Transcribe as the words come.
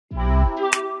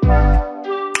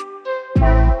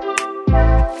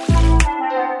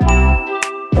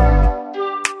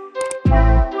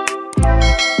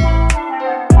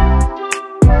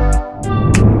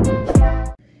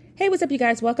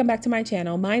guys, welcome back to my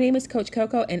channel. My name is Coach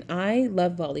Coco and I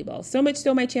love volleyball. So much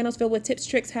so my channel is filled with tips,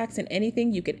 tricks, hacks, and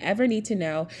anything you could ever need to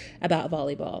know about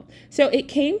volleyball. So it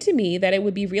came to me that it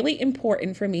would be really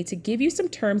important for me to give you some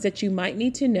terms that you might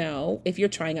need to know if you're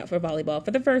trying out for volleyball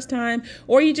for the first time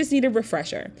or you just need a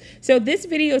refresher. So this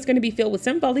video is going to be filled with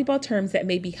some volleyball terms that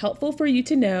may be helpful for you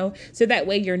to know so that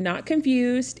way you're not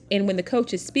confused, and when the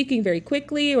coach is speaking very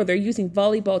quickly or they're using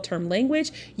volleyball term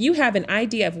language, you have an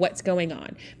idea of what's going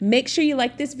on. Make sure you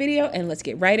like this video and let's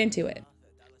get right into it.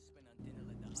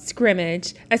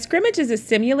 Scrimmage. A scrimmage is a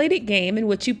simulated game in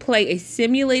which you play a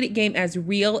simulated game as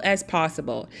real as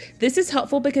possible. This is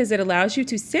helpful because it allows you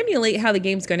to simulate how the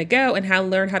game's going to go and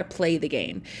learn how to play the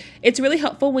game. It's really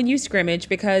helpful when you scrimmage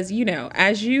because,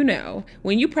 as you know,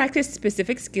 when you practice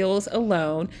specific skills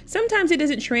alone, sometimes it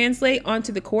doesn't translate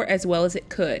onto the court as well as it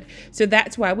could. So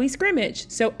that's why we scrimmage.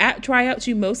 So at tryouts,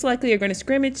 you most likely are going to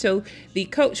scrimmage so the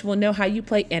coach will know how you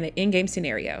play in an in-game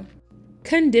scenario.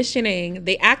 Conditioning,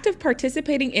 the act of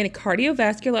participating in a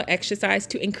cardiovascular exercise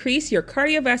to increase your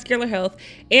cardiovascular health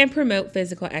and promote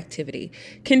physical activity.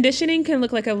 Conditioning can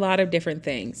look like a lot of different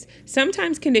things.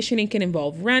 Sometimes conditioning can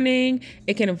involve running.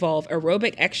 It can involve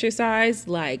aerobic exercise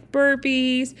like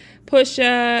burpees,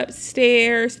 push-ups,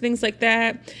 stairs, things like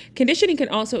that. Conditioning can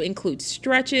also include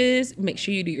stretches. Make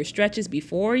sure you do your stretches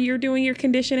before you're doing your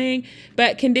conditioning.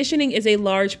 But conditioning is a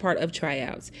large part of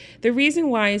tryouts. The reason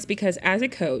why is because as a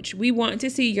coach, we want to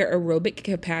see your aerobic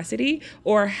capacity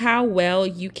or how well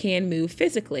you can move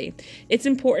physically. It's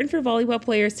important for volleyball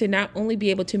players to not only be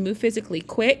able to move physically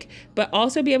quick, but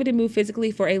also be able to move physically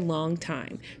for a long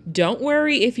time. Don't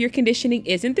worry if your conditioning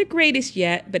isn't the greatest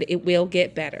yet, but it will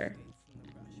get better.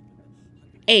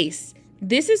 Ace.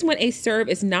 This is when a serve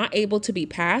is not able to be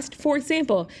passed. For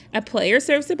example, a player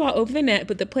serves the ball over the net,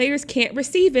 but the players can't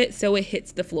receive it, so it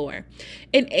hits the floor.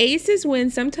 An ace is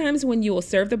sometimes when you will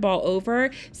serve the ball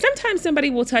over, sometimes somebody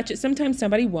will touch it, sometimes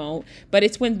somebody won't, but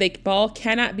it's when the ball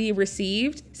cannot be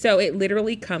received, so it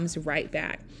literally comes right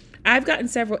back. I've gotten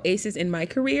several aces in my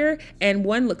career, and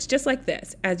one looks just like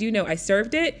this. As you know, I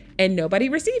served it, and nobody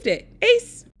received it.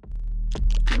 Ace.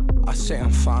 I say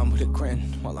I'm fine with a grin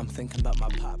while I'm thinking about my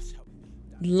pops.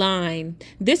 Line.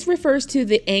 This refers to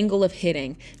the angle of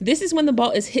hitting. This is when the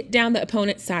ball is hit down the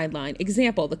opponent's sideline.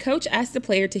 Example, the coach asked the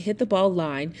player to hit the ball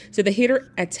line, so the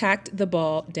hitter attacked the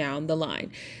ball down the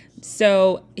line.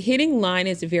 So hitting line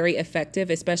is very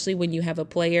effective, especially when you have a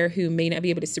player who may not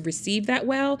be able to receive that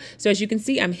well. So as you can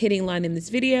see, I'm hitting line in this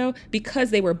video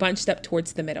because they were bunched up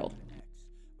towards the middle.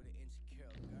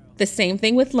 The same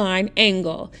thing with line.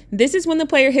 Angle. This is when the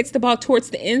player hits the ball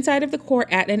towards the inside of the court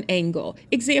at an angle.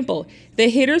 Example, the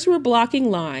hitters were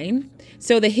blocking line,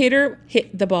 so the hitter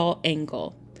hit the ball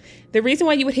angle. The reason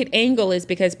why you would hit angle is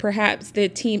because perhaps the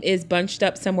team is bunched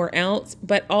up somewhere else,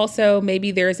 but also maybe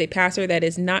there is a passer that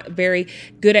is not very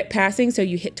good at passing, so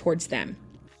you hit towards them.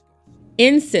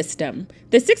 In system.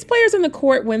 The 6 players on the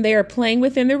court when they are playing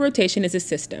within their rotation is a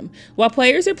system. While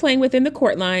players are playing within the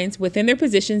court lines, within their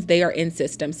positions, they are in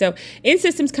system. So in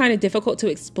system is kind of difficult to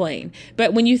explain.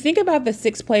 But when you think about the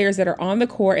 6 players that are on the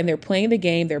court and they're playing the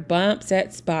game, they're bump,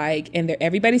 set, spike, and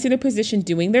everybody's in their position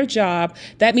doing their job,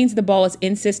 that means the ball is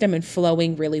in system and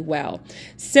flowing really well.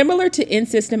 Similar to in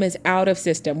system is out of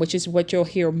system, which is what you'll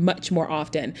hear much more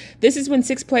often. This is when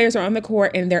 6 players are on the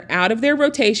court and they're out of their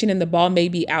rotation and the ball may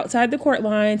be outside the court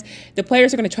lines. The players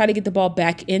are going to try to get the ball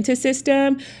back into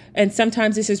system, and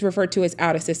sometimes this is referred to as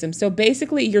out of system. So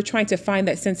basically, you're trying to find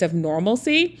that sense of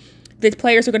normalcy. The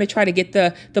players are going to try to get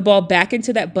the ball back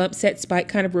into that bump, set, spike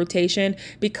kind of rotation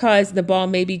because the ball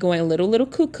may be going a little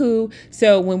cuckoo.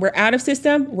 So when we're out of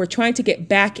system, we're trying to get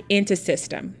back into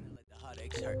system.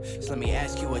 So let me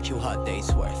ask you what your hot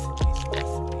day's worth.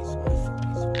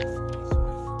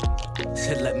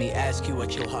 Said let me ask you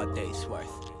what your hot day's worth.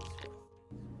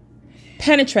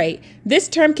 Penetrate. This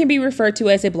term can be referred to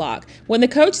as a block. When the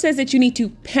coach says that you need to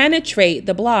penetrate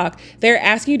the block, they're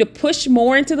asking you to push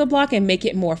more into the block and make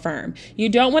it more firm. You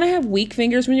don't want to have weak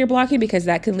fingers when you're blocking because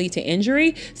that can lead to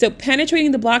injury. So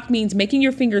penetrating the block means making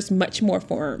your fingers much more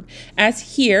firm.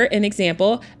 As here, an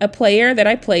example, a player that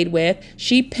I played with,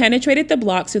 she penetrated the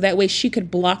block so that way she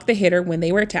could block the hitter when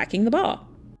they were attacking the ball.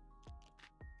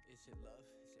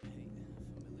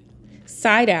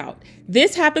 Side out.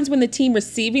 This happens when the team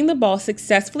receiving the ball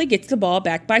successfully gets the ball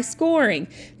back by scoring.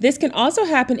 This can also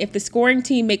happen if the scoring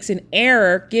team makes an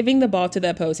error giving the ball to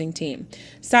the opposing team.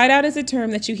 Side out is a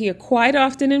term that you hear quite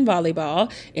often in volleyball,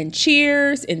 in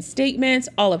cheers, in statements,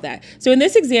 all of that. So in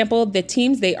this example, the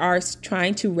teams, they are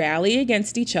trying to rally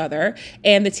against each other,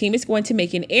 and the team is going to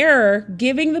make an error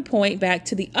giving the point back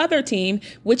to the other team,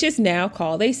 which is now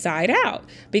called a side out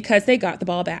because they got the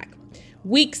ball back.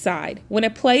 Weak side. When a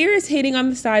player is hitting on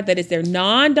the side that is their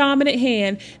non-dominant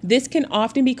hand, this can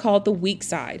often be called the weak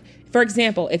side. For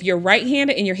example, if you're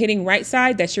right-handed and you're hitting right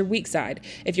side, that's your weak side.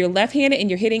 If you're left-handed and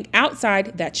you're hitting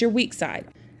outside, that's your weak side.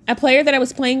 A player that I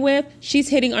was playing with, she's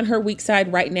hitting on her weak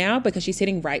side right now because she's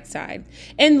hitting right side.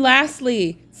 And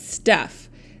lastly, stuff.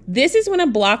 This is when a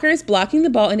blocker is blocking the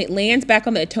ball and it lands back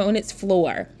on the opponent's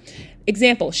floor.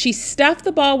 Example, she stuffed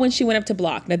the ball when she went up to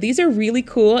block. Now, these are really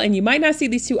cool, and you might not see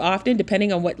these too often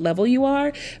depending on what level you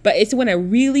are, but it's when a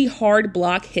really hard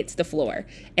block hits the floor.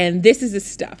 And this is the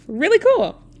stuff. Really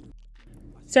cool.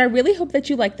 So I really hope that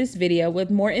you like this video with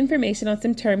more information on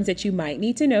some terms that you might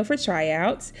need to know for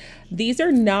tryouts. These are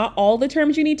not all the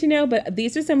terms you need to know, but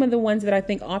these are some of the ones that I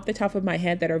think off the top of my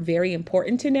head that are very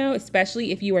important to know,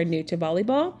 especially if you are new to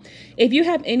volleyball. If you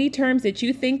have any terms that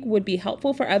you think would be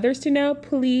helpful for others to know,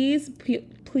 please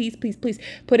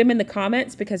put them in the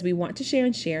comments because we want to share,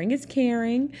 and sharing is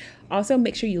caring. Also,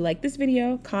 make sure you like this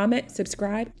video, comment,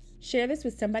 subscribe, share this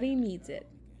with somebody who needs it.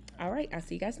 All right, I'll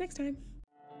see you guys next time.